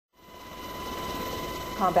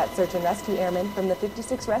Combat Search and Rescue Airmen from the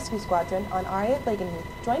 56th Rescue Squadron on RAF Lakenheath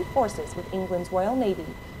joined forces with England's Royal Navy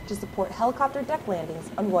to support helicopter deck landings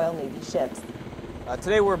on Royal Navy ships.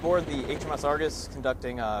 Today we're aboard the HMS Argus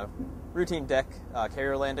conducting a routine deck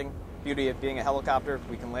carrier landing. Beauty of being a helicopter,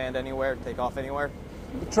 we can land anywhere, take off anywhere.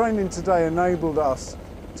 The training today enabled us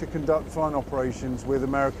to conduct flying operations with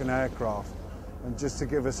American aircraft, and just to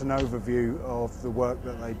give us an overview of the work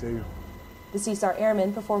that they do. The CSAR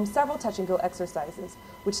Airmen performed several touch-and-go exercises,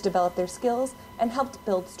 which developed their skills and helped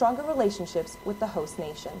build stronger relationships with the host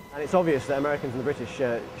nation. And it's obvious that Americans and the British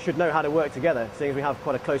should know how to work together, seeing as we have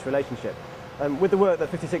quite a close relationship. With the work that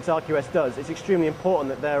 56 RQS does, it's extremely important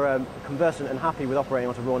that they're conversant and happy with operating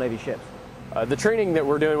onto Royal Navy ships. The training that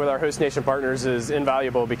we're doing with our host nation partners is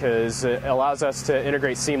invaluable because it allows us to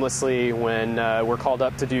integrate seamlessly when we're called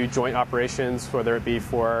up to do joint operations, whether it be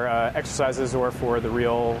for exercises or for the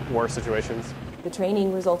real war situations. The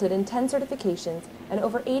training resulted in 10 certifications and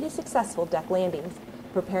over 80 successful deck landings,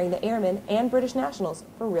 preparing the airmen and British nationals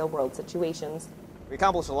for real-world situations. We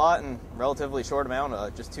accomplished a lot in a relatively short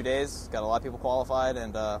amount, just 2 days. Got a lot of people qualified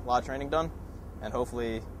and a lot of training done, and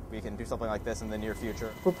hopefully we can do something like this in the near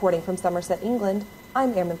future. Reporting from Somerset, England,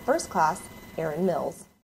 I'm Airman First Class Erin Mills.